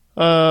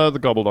The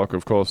Gobbledoc,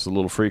 of course, the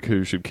little freak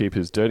who should keep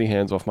his dirty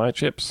hands off my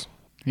chips.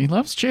 He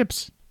loves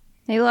chips.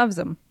 He loves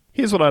them.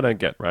 Here's what I don't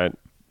get, right?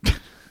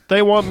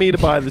 They want me to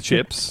buy the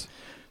chips.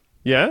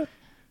 Yeah?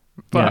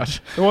 But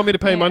they want me to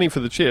pay money for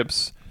the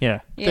chips. Yeah.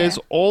 There's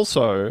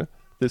also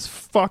this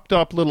fucked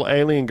up little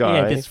alien guy.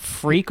 Yeah, this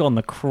freak on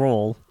the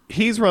crawl.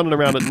 He's running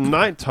around at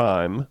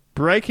nighttime,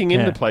 breaking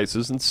into Yeah.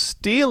 places and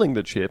stealing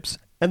the chips,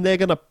 and they're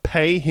going to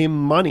pay him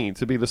money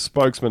to be the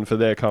spokesman for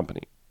their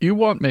company. You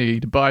want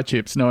me to buy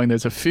chips knowing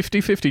there's a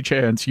 50-50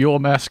 chance your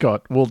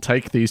mascot will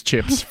take these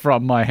chips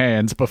from my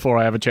hands before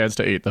I have a chance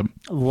to eat them.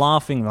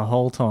 Laughing the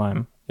whole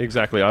time.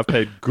 Exactly. I've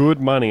paid good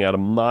money out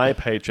of my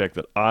paycheck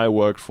that I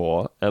worked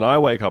for, and I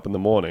wake up in the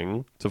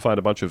morning to find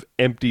a bunch of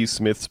empty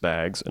Smith's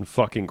bags and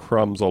fucking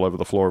crumbs all over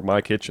the floor of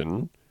my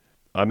kitchen.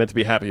 I'm meant to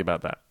be happy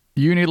about that.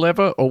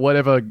 Unilever or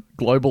whatever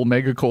global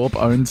megacorp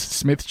owns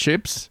Smith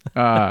chips,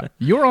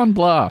 you're on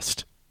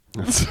blast.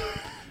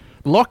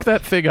 Lock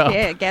that thing up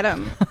Yeah, get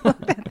him. Lock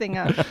that thing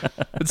up.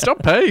 and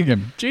stop paying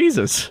him.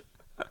 Jesus.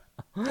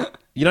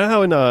 You know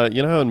how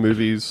in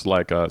movies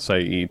like say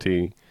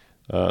E.T.,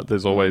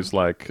 there's always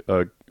like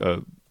a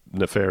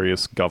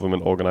nefarious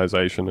government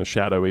organization, a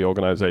shadowy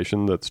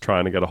organization that's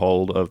trying to get a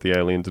hold of the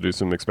alien to do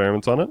some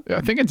experiments on it.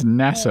 I think it's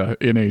NASA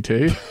in ET.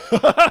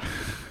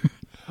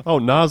 Oh,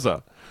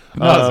 NASA.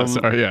 NASA,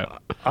 sorry, yeah.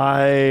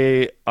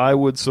 I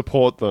would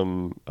support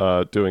them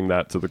doing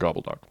that to the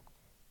Gobbledoc.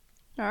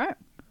 All right.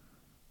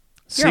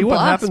 See You're a what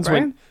blast, happens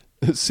bro.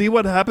 see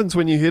what happens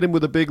when you hit him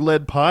with a big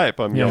lead pipe.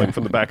 I'm yelling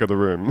from the back of the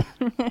room.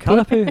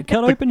 Cut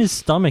open his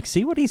stomach.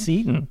 See what he's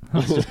eating. Oh,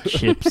 it's just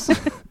chips.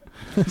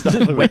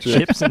 Just wet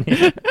chips in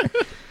here.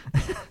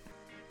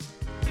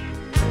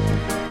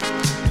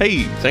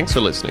 Hey, thanks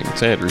for listening.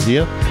 It's Andrew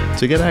here.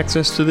 To get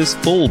access to this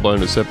full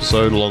bonus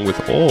episode along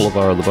with all of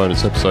our other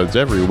bonus episodes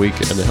every week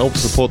and to help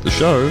support the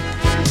show,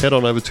 head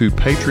on over to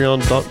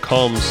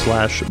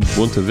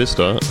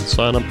patreon.com/BuntaVista and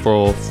sign up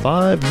for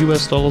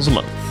 $5 a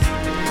month.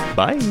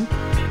 Bye.